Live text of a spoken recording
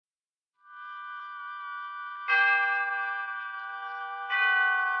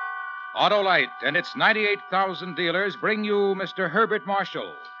Autolite and its 98,000 dealers bring you Mr. Herbert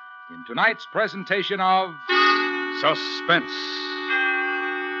Marshall in tonight's presentation of Suspense.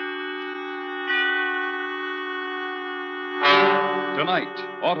 Tonight,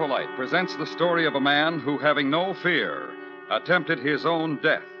 Autolite presents the story of a man who, having no fear, attempted his own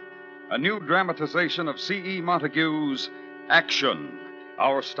death. A new dramatization of C.E. Montague's Action.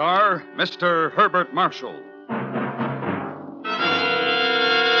 Our star, Mr. Herbert Marshall.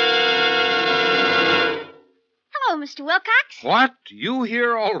 Hello, Mr. Wilcox. What? You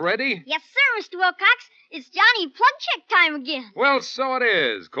here already? Yes, sir, Mr. Wilcox. It's Johnny plug check time again. Well, so it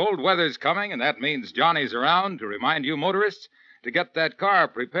is. Cold weather's coming, and that means Johnny's around to remind you motorists to get that car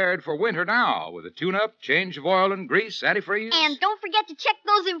prepared for winter now with a tune-up, change of oil and grease, antifreeze. And don't forget to check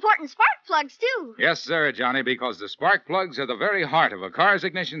those important spark plugs, too. Yes, sir, Johnny, because the spark plugs are the very heart of a car's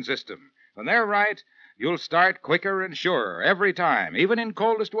ignition system. When they're right, you'll start quicker and surer every time, even in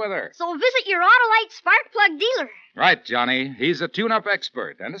coldest weather. So visit your Autolite spark plug dealer. Right, Johnny. He's a tune-up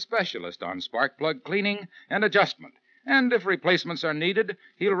expert and a specialist on spark plug cleaning and adjustment. And if replacements are needed,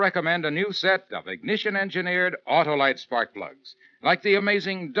 he'll recommend a new set of ignition-engineered Autolite spark plugs, like the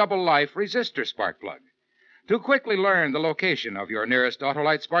amazing double-life resistor spark plug. To quickly learn the location of your nearest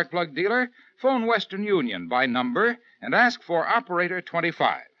Autolite spark plug dealer, phone Western Union by number and ask for Operator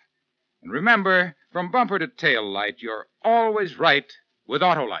 25. And remember, from bumper to tail light, you're always right with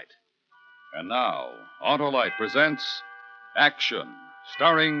Autolite. And now, Autolite presents Action,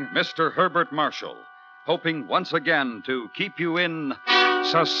 starring Mr. Herbert Marshall, hoping once again to keep you in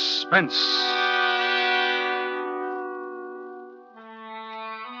suspense.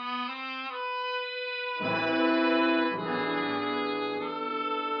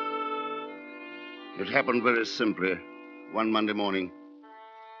 It happened very simply one Monday morning.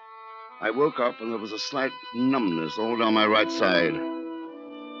 I woke up and there was a slight numbness all down my right side.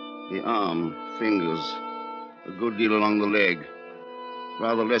 The arm, fingers, a good deal along the leg,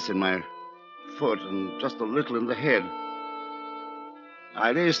 rather less in my foot and just a little in the head.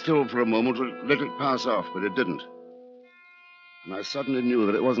 I lay still for a moment to let it pass off, but it didn't. And I suddenly knew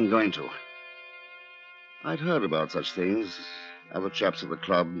that it wasn't going to. I'd heard about such things, other chaps at the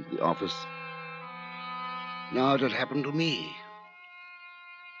club, the office. Now it had happened to me.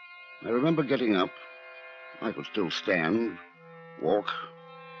 I remember getting up. I could still stand, walk,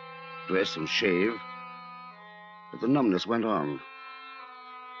 dress and shave, but the numbness went on.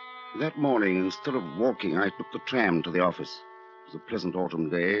 That morning, instead of walking, I took the tram to the office. It was a pleasant autumn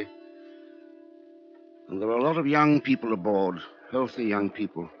day, and there were a lot of young people aboard, healthy young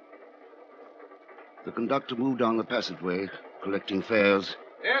people. The conductor moved down the passageway, collecting fares.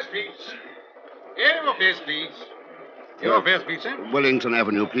 Yes, please. Your fares, please. Your fares, please, sir. Wellington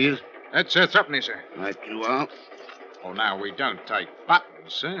Avenue, please. That's threepenny, sir. Right you are. Oh, now, we don't take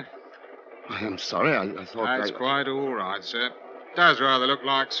buttons, sir. I am sorry, I thought That's quite all right, sir. Does rather look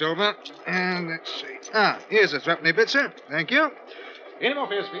like silver. And let's see. Here's a threepenny bit, sir. Thank you. Any more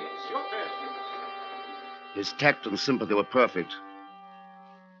fares, please? Your fares, please. His tact and sympathy were perfect.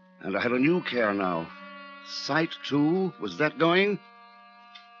 And I had a new care now. Sight, too. Was that going?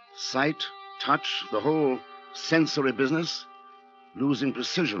 Sight, touch, the whole sensory business. Losing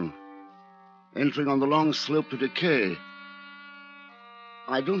precision. Entering on the long slope to decay.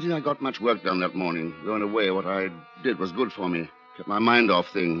 I don't think I got much work done that morning. Going away, what I did was good for me. Kept my mind off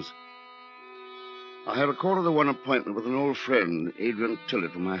things. I had a 1:45 appointment with an old friend, Adrian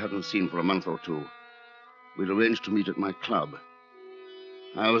Tillett, whom I hadn't seen for a month or two. We'd arranged to meet at my club.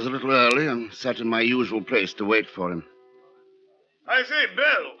 I was a little early and sat in my usual place to wait for him. I say,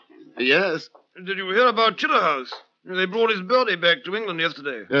 Bill. Yes? Did you hear about Chitterhouse? They brought his birdie back to England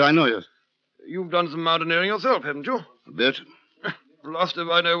yesterday. Yeah, I know, yes. You've done some mountaineering yourself, haven't you? A bit. Blast if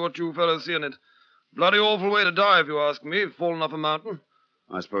I know what you fellows see in it. Bloody awful way to die, if you ask me, falling off a mountain.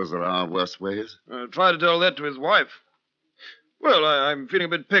 I suppose there are worse ways. Try to tell that to his wife. Well, I'm feeling a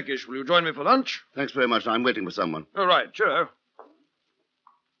bit peckish. Will you join me for lunch? Thanks very much. I'm waiting for someone. All right, cheerio.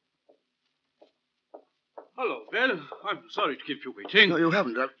 Hello, Bill. I'm sorry to keep you waiting. No, you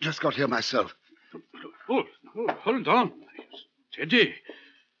haven't. I've just got here myself. Oh, hold on. Steady.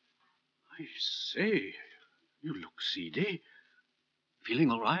 I say, you look seedy. Feeling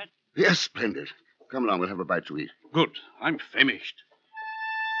all right? Yes, splendid. Come along, we'll have a bite to eat. Good. I'm famished.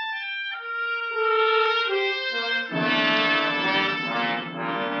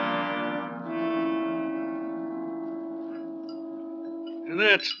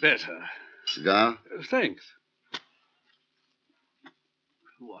 That's better. Cigar? Thanks.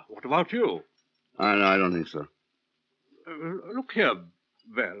 What about you? I don't think so. Look here,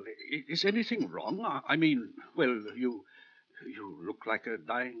 Well, is anything wrong? I mean, well, You look like a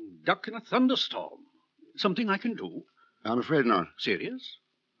dying duck in a thunderstorm. Something I can do? I'm afraid not. Serious?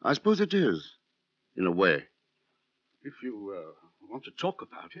 I suppose it is, in a way. If you want to talk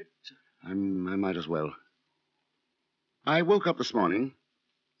about it. I might as well. I woke up this morning,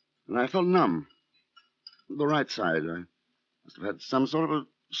 and I felt numb. The right side. I must have had some sort of a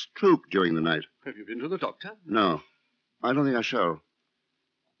stroke during the night. Have you been to the doctor? No, I don't think I shall.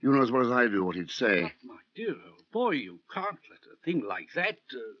 You know as well as I do what he'd say. But, my dear old boy, you can't let a thing like that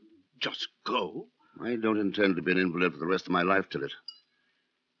just go. I don't intend to be an invalid for the rest of my life, Tillet.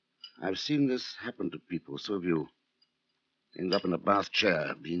 I've seen this happen to people, so have you. End up in a bath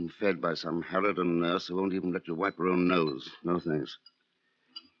chair, being fed by some harridan nurse who won't even let you wipe her own nose. No thanks.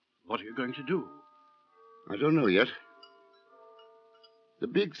 What are you going to do? I don't know yet. The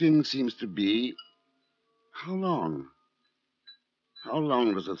big thing seems to be, how long? How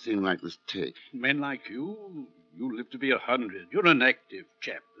long does a thing like this take? Men like you live to be 100. You're an active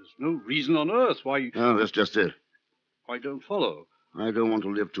chap. There's no reason on earth why... Oh, that's just it. Why don't follow? I don't want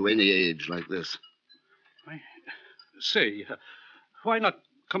to live to any age like this. Say, why not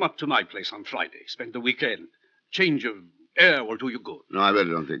come up to my place on Friday? Spend the weekend. Change of air will do you good. No, I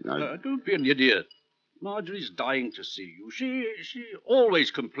really don't think... Don't be an idiot. Marjorie's dying to see you. She always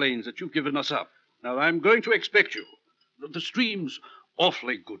complains that you've given us up. Now, I'm going to expect you. The stream's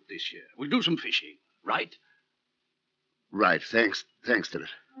awfully good this year. We'll do some fishing, right? Right. Thanks, Tillet.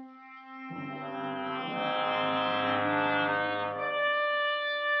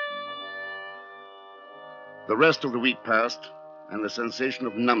 The rest of the week passed, and the sensation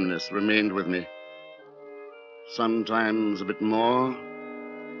of numbness remained with me. Sometimes a bit more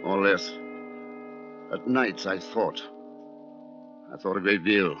or less. At nights, I thought a great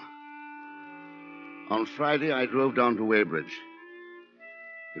deal. On Friday, I drove down to Weybridge.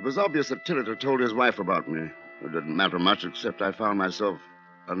 It was obvious that Tillet had told his wife about me. It didn't matter much, except I found myself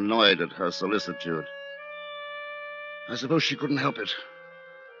annoyed at her solicitude. I suppose she couldn't help it.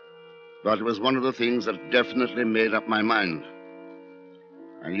 But it was one of the things that definitely made up my mind.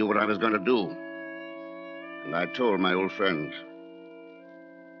 I knew what I was going to do. And I told my old friend.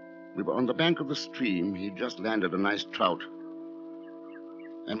 We were on the bank of the stream. He'd just landed a nice trout.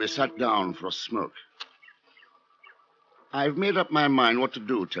 And we sat down for a smoke. I've made up my mind what to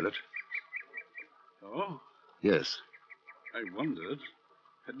do, Tillet. Oh? Yes. I wondered.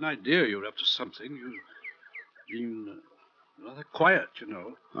 Had an idea you were up to something. You've been rather quiet, you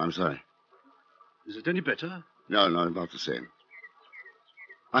know. I'm sorry. Is it any better? No, about the same.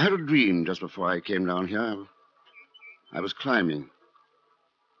 I had a dream just before I came down here. I was climbing.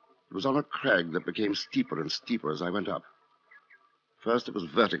 It was on a crag that became steeper and steeper as I went up. First it was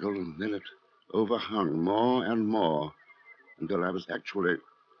vertical, and then it overhung more and more until I was actually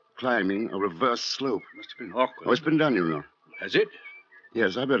climbing a reverse slope. Must have been awkward. Oh, it's been done, you know. Has it?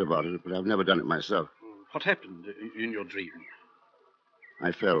 Yes, I read about it, but I've never done it myself. What happened in your dream?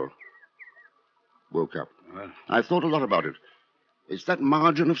 I fell. Woke up. I thought a lot about it. It's that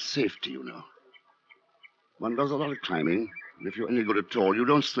margin of safety, you know. One does a lot of climbing, and if you're any good at all, you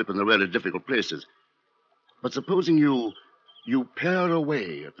don't slip in the really difficult places. But supposing you pare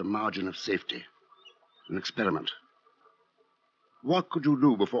away at the margin of safety, an experiment. What could you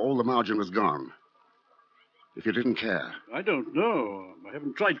do before all the margin was gone? If you didn't care? I don't know. I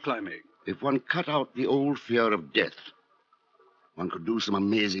haven't tried climbing. If one cut out the old fear of death, one could do some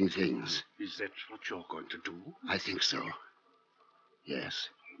amazing things. Is that what you're going to do? I think so. Yes.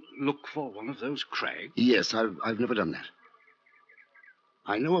 Look for one of those crags? Yes, I've never done that.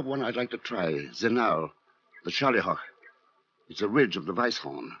 I know of one I'd like to try, Zenal, the Charliehoch. It's a ridge of the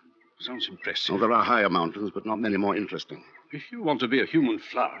Weisshorn. Sounds impressive. Oh, there are higher mountains, but not many more interesting. If you want to be a human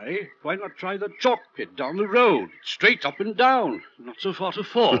fly, why not try the chalk pit down the road? Straight up and down. Not so far to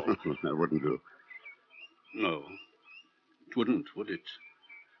fall. That wouldn't do. No. It wouldn't, would it?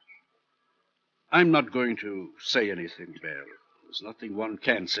 I'm not going to say anything, Belle. There's nothing one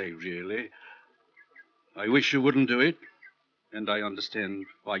can say, really. I wish you wouldn't do it, and I understand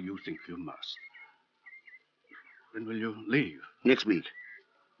why you think you must. When will you leave? Next week.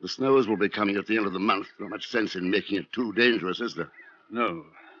 The snows will be coming at the end of the month. Not much sense in making it too dangerous, is there? No.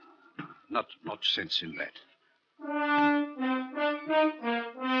 Not much sense in that.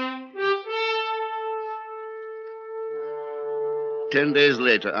 Ten days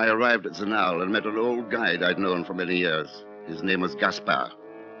later, I arrived at Zenal and met an old guide I'd known for many years. His name was Gaspar,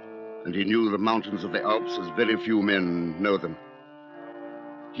 and he knew the mountains of the Alps as very few men know them.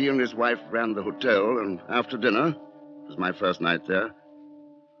 He and his wife ran the hotel, and after dinner, it was my first night there,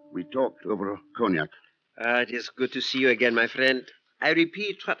 we talked over a cognac. It is good to see you again, my friend. I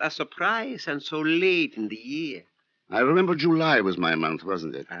repeat, what a surprise, and so late in the year. I remember July was my month,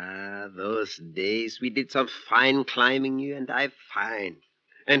 wasn't it? Ah, those days. We did some fine climbing, you and I. Fine.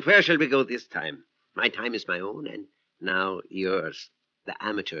 And where shall we go this time? My time is my own, and now yours. The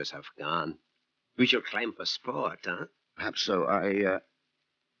amateurs have gone. We shall climb for sport, huh? Perhaps so.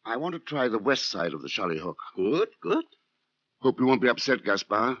 I want to try the west side of the Charlie Hook. Good, good. Hope you won't be upset,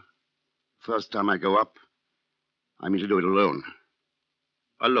 Gaspar. First time I go up, I mean to do it alone.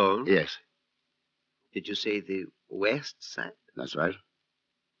 Alone? Yes, Did you say the west side? that's right.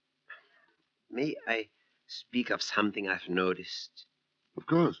 May I speak of something I've noticed? Of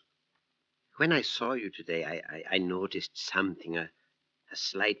course. When I saw you today, I noticed something, a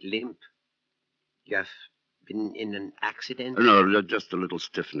slight limp. You have been in an accident? No, just a little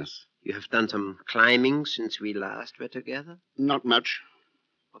stiffness. You have done some climbing since we last were together? Not much.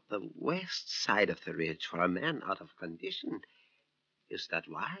 But the west side of the ridge, for a man out of condition, is that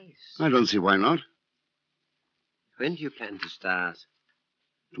wise? I don't see why not. When do you plan to start?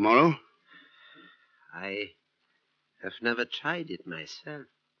 Tomorrow? I have never tried it myself.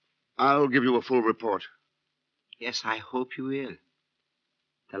 I'll give you a full report. Yes, I hope you will.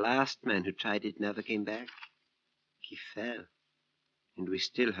 The last man who tried it never came back. He fell, and we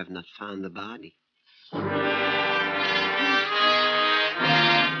still have not found the body.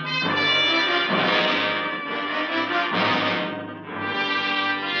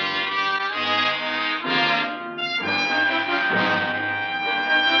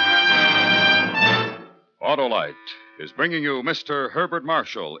 Autolite is bringing you Mr. Herbert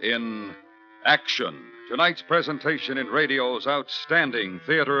Marshall in Action. Tonight's presentation in radio's outstanding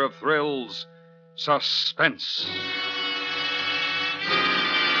theater of thrills, Suspense.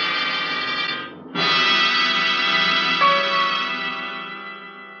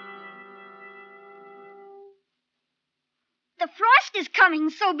 The frost is coming,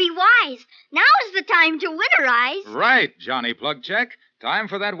 so be wise. Now is the time to winterize. Right, Johnny Plugcheck. Time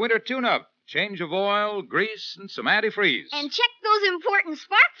for that winter tune-up. Change of oil, grease, and some antifreeze. And check those important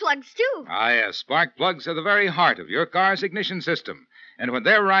spark plugs, too. Ah, yes, spark plugs are the very heart of your car's ignition system. And when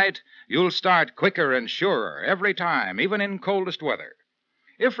they're right, you'll start quicker and surer every time, even in coldest weather.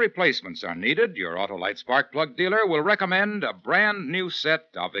 If replacements are needed, your Autolite spark plug dealer will recommend a brand new set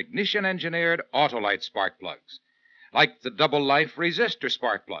of ignition-engineered Autolite spark plugs. Like the double life resistor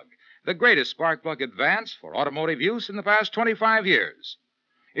spark plug, the greatest spark plug advance for automotive use in the past 25 years.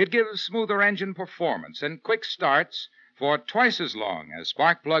 It gives smoother engine performance and quick starts for twice as long as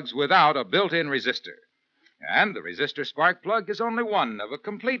spark plugs without a built-in resistor. And the resistor spark plug is only one of a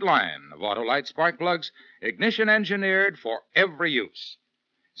complete line of Autolite spark plugs, ignition-engineered for every use.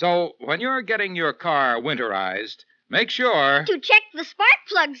 So when you're getting your car winterized, make sure To check the spark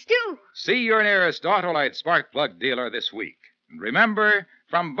plugs, too. see your nearest Autolite spark plug dealer this week. And remember,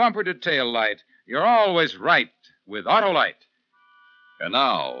 from bumper to tail light, you're always right with Autolite. And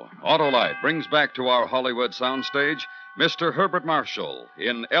now, Autolite brings back to our Hollywood soundstage Mr. Herbert Marshall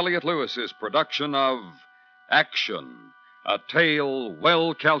in Elliot Lewis's production of Action, a tale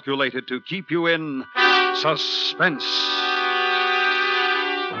well calculated to keep you in suspense.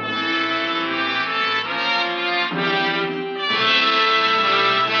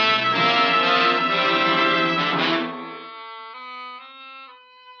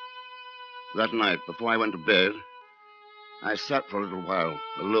 That night, before I went to bed, I sat for a little while,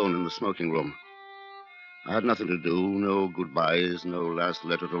 alone in the smoking room. I had nothing to do, no goodbyes, no last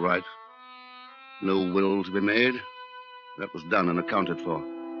letter to write, no will to be made. That was done and accounted for.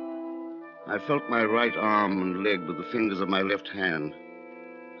 I felt my right arm and leg with the fingers of my left hand,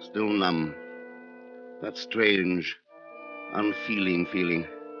 still numb. That strange, unfeeling feeling.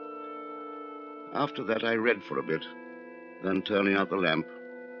 After that, I read for a bit, then turning out the lamp,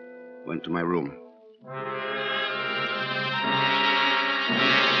 went to my room.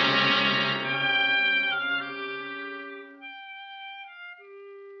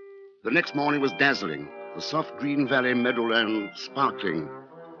 The next morning was dazzling, the soft green valley meadowland sparkling,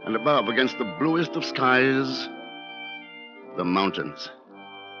 and above, against the bluest of skies, the mountains.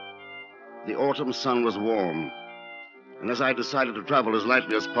 The autumn sun was warm, and as I decided to travel as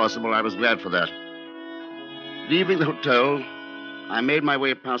lightly as possible, I was glad for that. Leaving the hotel, I made my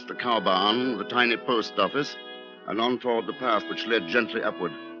way past the cow barn, the tiny post office, and on toward the path which led gently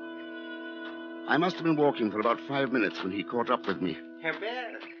upward. I must have been walking for about 5 minutes when he caught up with me.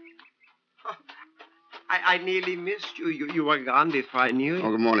 Herbert! Oh, I nearly missed you. You were gone before I knew it.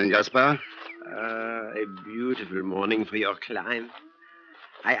 Oh, good morning, Gaspar. A beautiful morning for your climb.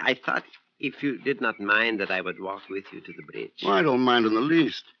 I thought if you did not mind that I would walk with you to the bridge. Well, I don't mind in the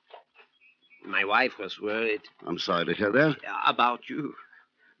least. My wife was worried I'm sorry to hear that. about you.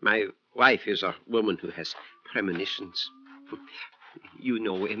 My wife is a woman who has premonitions. You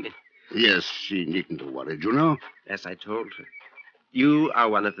know women. Yes, she needn't have worried, you know. As I told her, you are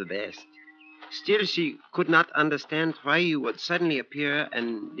one of the best. Still, she could not understand why you would suddenly appear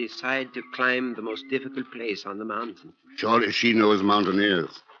and decide to climb the most difficult place on the mountain. Surely she knows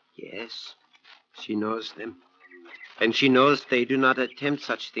mountaineers. Yes, she knows them. And she knows they do not attempt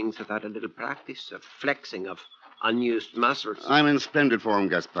such things without a little practice, of flexing of unused muscles. I'm in splendid form,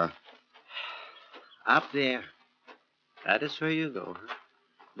 Gaspar. Up there. That is where you go, huh?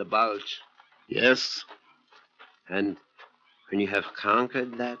 The bulge. Yes. And when you have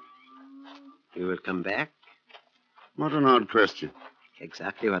conquered that, you will come back? What an odd question.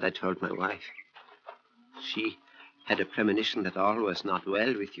 Exactly what I told my wife. She had a premonition that all was not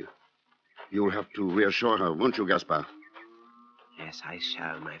well with you. You'll have to reassure her, won't you, Gaspar? Yes, I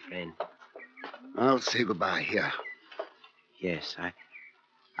shall, my friend. I'll say goodbye here. Yes,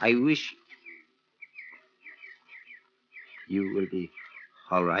 I wish you will be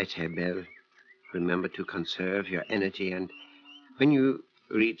all right, Herbert. Remember to conserve your energy, and when you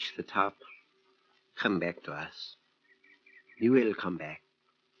reach the top, come back to us. You will come back.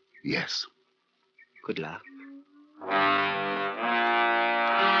 Yes. Good luck.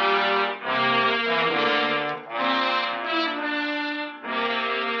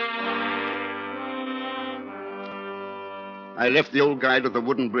 I left the old guide at the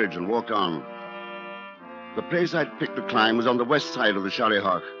wooden bridge and walked on. The place I'd picked to climb was on the west side of the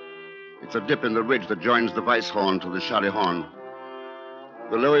Charley-Hawk. It's a dip in the ridge that joins the Weisshorn to the Charley-Horn.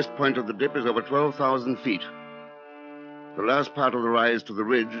 The lowest point of the dip is over 12,000 feet. The last part of the rise to the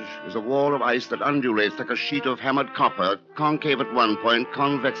ridge is a wall of ice that undulates like a sheet of hammered copper, concave at one point,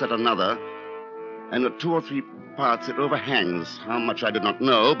 convex at another, and at 2 or 3 parts it overhangs. How much I did not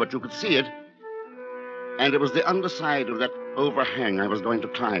know, but you could see it. And it was the underside of that overhang I was going to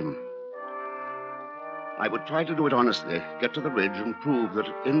climb. I would try to do it honestly, get to the ridge and prove that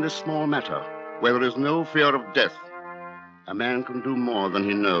in this small matter, where there is no fear of death, a man can do more than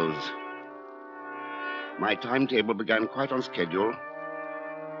he knows. My timetable began quite on schedule.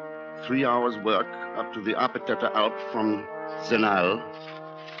 3 hours' work up to the Apeteta Alp from Zenal.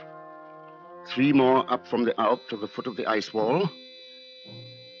 3 more up from the Alp to the foot of the ice wall.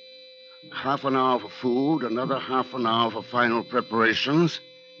 Half an hour for food, another half an hour for final preparations.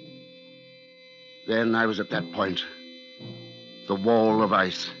 Then I was at that point, the wall of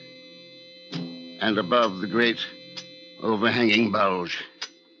ice, and above the great overhanging bulge.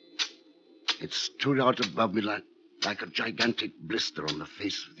 It stood out above me like a gigantic blister on the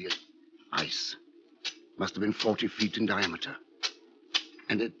face of the ice. Must have been 40 feet in diameter.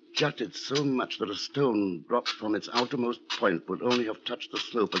 And it jutted so much that a stone dropped from its outermost point would only have touched the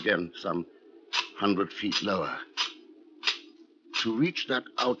slope again some 100 feet lower. To reach that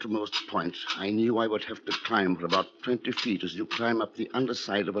outermost point, I knew I would have to climb for about 20 feet as you climb up the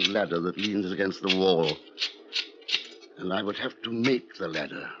underside of a ladder that leans against the wall. And I would have to make the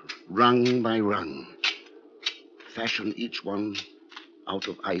ladder, rung by rung, fashion each one out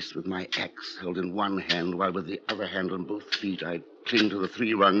of ice with my axe held in one hand, while with the other hand on both feet I'd cling to the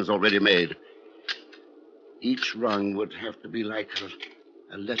 3 rungs already made. Each rung would have to be like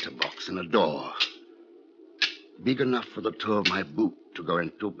a letterbox in a door. Big enough for the toe of my boot to go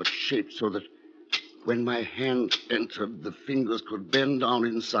into, but shaped so that when my hand entered, the fingers could bend down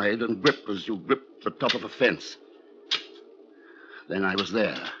inside and grip as you grip the top of a fence. Then I was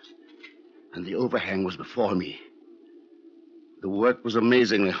there, and the overhang was before me. The work was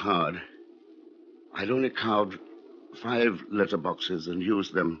amazingly hard. I'd only carved 5 letterboxes and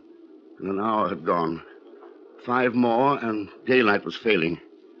used them, and an hour had gone. 5 more, and daylight was failing.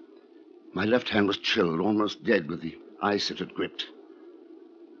 My left hand was chilled, almost dead with the ice it had gripped,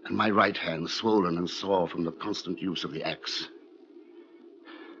 and my right hand swollen and sore from the constant use of the axe.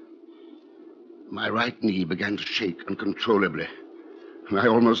 My right knee began to shake uncontrollably, and I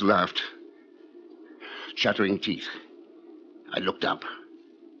almost laughed. Chattering teeth. I looked up,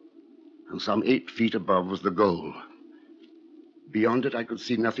 and some 8 feet above was the goal. Beyond it, I could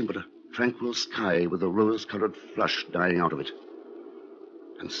see nothing but a tranquil sky with a rose-colored flush dying out of it.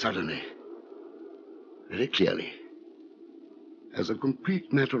 And suddenly, very clearly, as a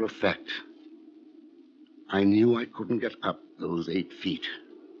complete matter of fact, I knew I couldn't get up those 8 feet.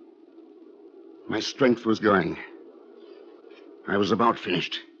 My strength was going. I was about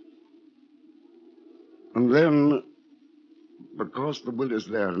finished. And then, because the will is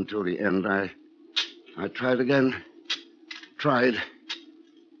there until the end, I tried again. Tried.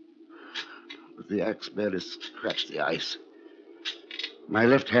 But the axe barely scratched the ice. My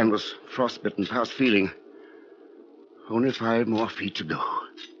left hand was frostbitten past feeling. Only 5 more feet to go.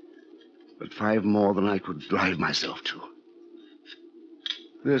 but 5 more than I could drive myself to.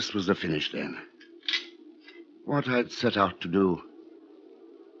 This was the finish then. What I'd set out to do.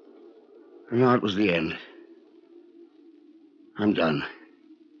 And now it was the end. I'm done.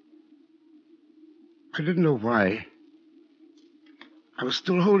 I didn't know why. I was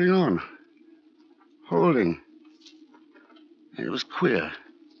still holding on. Holding. And it was queer.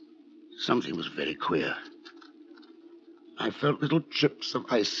 Something was very queer. I felt little chips of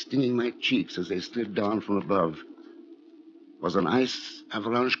ice stinging my cheeks as they slid down from above. Was an ice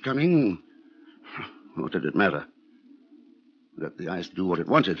avalanche coming? What did it matter? Let the ice do what it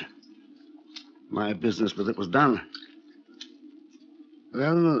wanted. My business with it was done.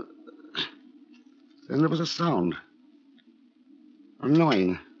 Then there was a sound. A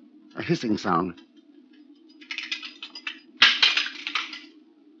gnawing, a hissing sound.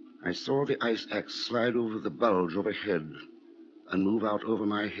 I saw the ice axe slide over the bulge overhead and move out over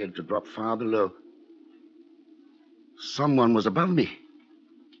my head to drop far below. Someone was above me.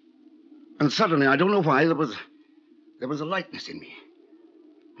 And suddenly, I don't know why, there was a lightness in me.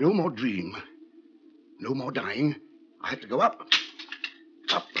 No more dream. No more dying. I had to go up.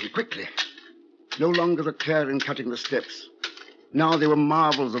 Up and quickly. No longer the care in cutting the steps. Now they were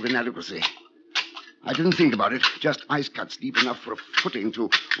marvels of inadequacy. I didn't think about it. Just ice cuts deep enough for a footing to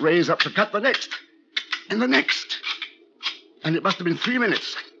raise up to cut the next. And the next. And it must have been 3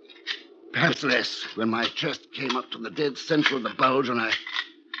 minutes. Perhaps less, when my chest came up to the dead center of the bulge and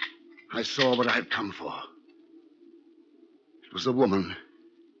I saw what I had come for. It was a woman,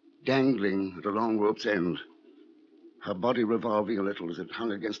 dangling at a long rope's end, her body revolving a little as it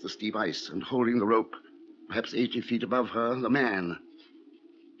hung against the steep ice, and holding the rope, perhaps 80 feet above her, the man,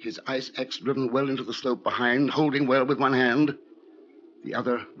 his ice axe driven well into the slope behind, holding well with one hand, the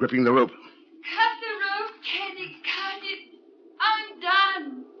other gripping the rope. Cut the rope, Teddy, cut it. I'm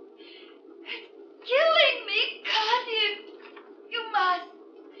done. It's killing me. Cut it. You must.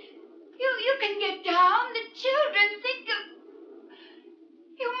 You can get down. The children think of...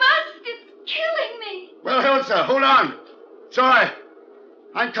 You must. It's killing me. Well held, sir. Hold on. It's all right.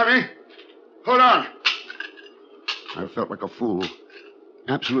 I'm coming. Hold on. I felt like a fool.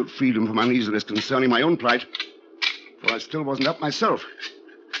 Absolute freedom from uneasiness concerning my own plight, for I still wasn't up myself.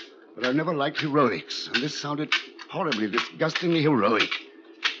 But I never liked heroics, and this sounded horribly, disgustingly heroic.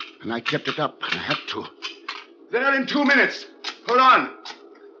 And I kept it up, and I had to. There in 2 minutes. Hold on.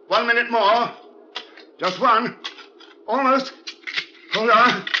 1 minute more. Just one. Almost. Hold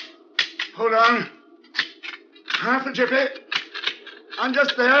on. Hold on. Half a jiffy. I'm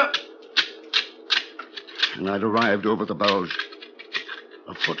just there. And I'd arrived over the bulge.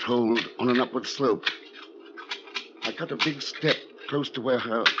 A foothold on an upward slope. I cut a big step close to where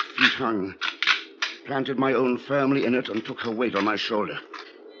her feet hung, planted my own firmly in it, and took her weight on my shoulder.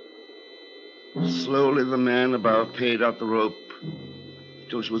 Slowly the man above paid out the rope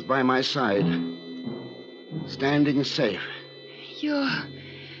till she was by my side, standing safe.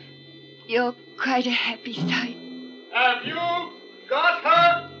 You're quite a happy sight. Have you got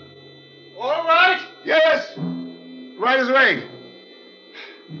her? All right? Yes! Right as rain.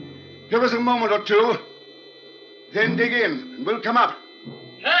 Give us a moment or two, then dig in, and we'll come up.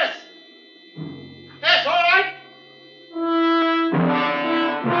 Yes. Yes, all right.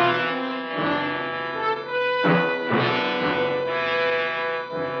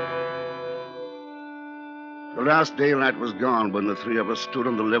 The last daylight was gone when the three of us stood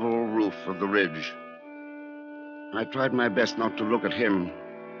on the level roof of the ridge. I tried my best not to look at him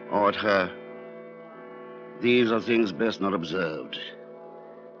or at her. These are things best not observed.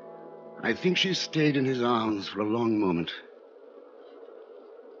 I think she stayed in his arms for a long moment.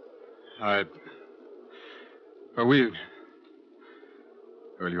 Well,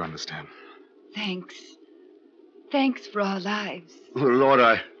 you understand. Thanks. Thanks for our lives. Oh, Lord,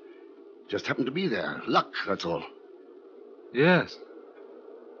 I just happened to be there. Luck, that's all. Yes.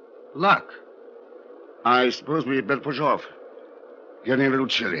 Luck. I suppose we'd better push off. Getting a little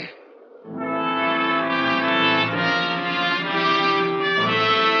chilly.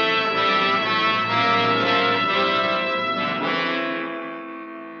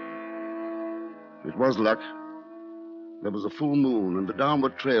 It was luck. There was a full moon, and the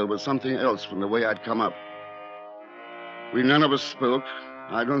downward trail was something else from the way I'd come up. We none of us spoke.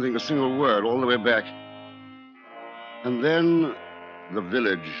 I don't think a single word all the way back. And then the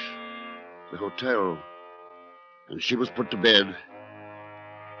village, the hotel, and she was put to bed,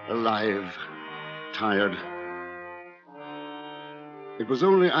 alive, tired. It was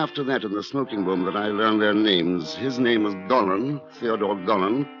only after that in the smoking room that I learned their names. His name was Golan, Theodore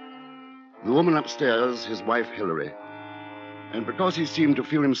Golan. The woman upstairs, his wife Hilary. And because he seemed to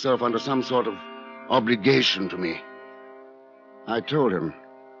feel himself under some sort of obligation to me, I told him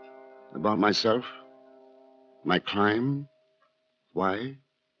about myself, my climb, why.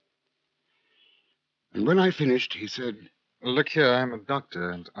 And when I finished, he said, Look here, I'm a doctor,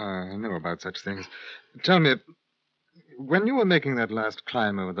 and I know about such things. Tell me, when you were making that last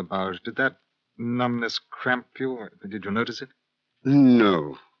climb over the barge, did that numbness cramp you? Or did you notice it?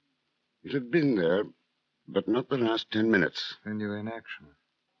 No. It had been there, but not the last 10 minutes. Then you were in action.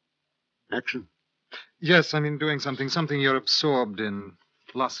 Action? Yes, I mean doing something you're absorbed in,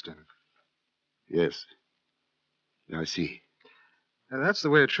 lost in. Yes. I see. That's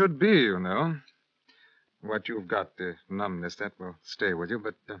the way it should be, you know. What you've got, the numbness, that will stay with you,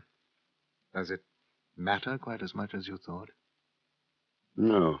 but does it matter quite as much as you thought?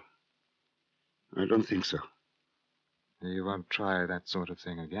 No. I don't think so. You won't try that sort of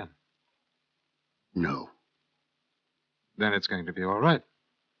thing again? No. Then it's going to be all right.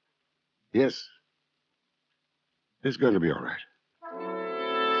 Yes. It's going to be all right.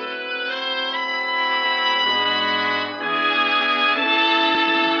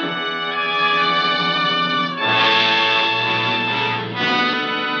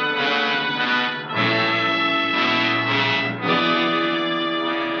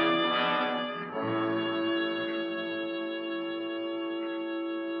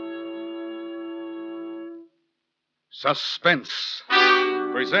 Suspense,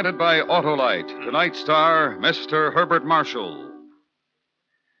 presented by Autolite. Tonight's star, Mr. Herbert Marshall.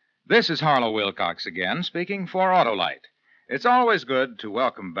 This is Harlow Wilcox again, speaking for Autolite. It's always good to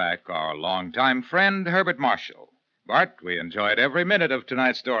welcome back our longtime friend, Herbert Marshall. Bart, we enjoyed every minute of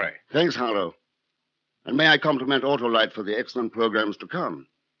tonight's story. Thanks, Harlow. And may I compliment Autolite for the excellent programs to come.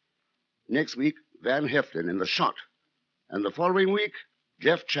 Next week, Van Heflin in The Shot. And the following week,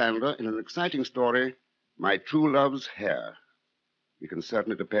 Jeff Chandler in an exciting story, My True Love's Hair. You can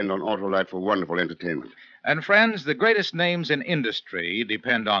certainly depend on Autolite for wonderful entertainment. And friends, the greatest names in industry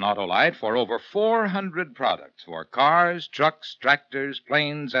depend on Autolite for over 400 products for cars, trucks, tractors,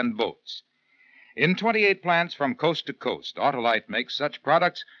 planes, and boats. In 28 plants from coast to coast, Autolite makes such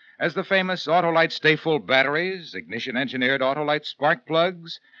products as the famous Autolite Stay-Full batteries, ignition-engineered Autolite spark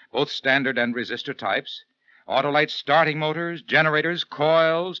plugs, both standard and resistor types, Autolite starting motors, generators,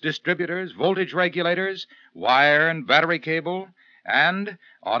 coils, distributors, voltage regulators, wire and battery cable, and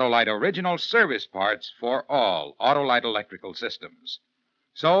Autolite original service parts for all Autolite electrical systems.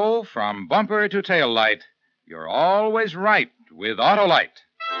 So, from bumper to tail light, you're always right with Autolite.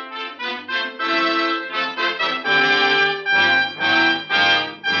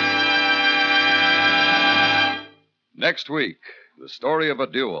 Next week, the story of a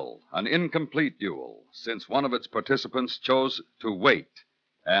duel, an incomplete duel, since one of its participants chose to wait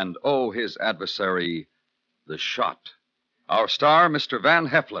and owe his adversary the shot. Our star, Mr. Van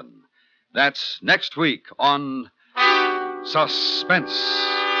Heflin. That's next week on Suspense.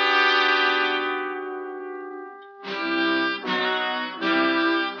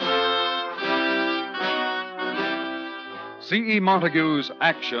 C.E. Montague's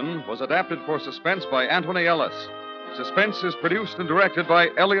Action was adapted for Suspense by Anthony Ellis. Suspense is produced and directed by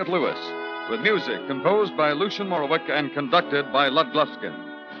Elliot Lewis, with music composed by Lucian Morowick and conducted by Lud Gluskin.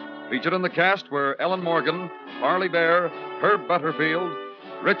 Featured in the cast were Ellen Morgan, Parley Bear, Herb Butterfield,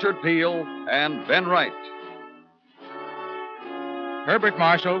 Richard Peel, and Ben Wright. Herbert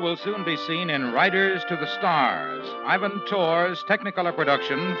Marshall will soon be seen in Riders to the Stars, Ivan Torr's Technicolor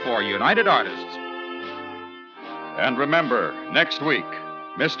production for United Artists. And remember, next week,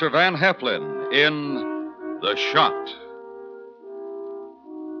 Mr. Van Heflin in The Shot.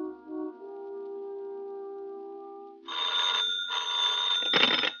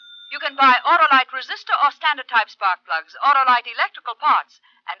 You can buy Autolite resistor or standard type spark plugs, Autolite electrical parts,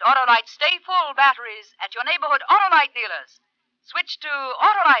 and Autolite Stay Full batteries at your neighborhood Autolite dealers. Switch to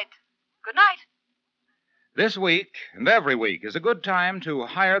Autolite. Good night. This week and every week is a good time to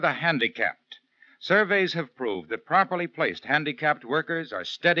hire the handicapped. Surveys have proved that properly placed handicapped workers are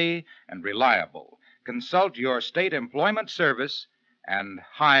steady and reliable. Consult your state employment service and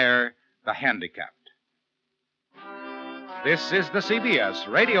hire the handicapped. This is the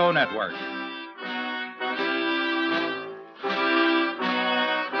CBS Radio Network.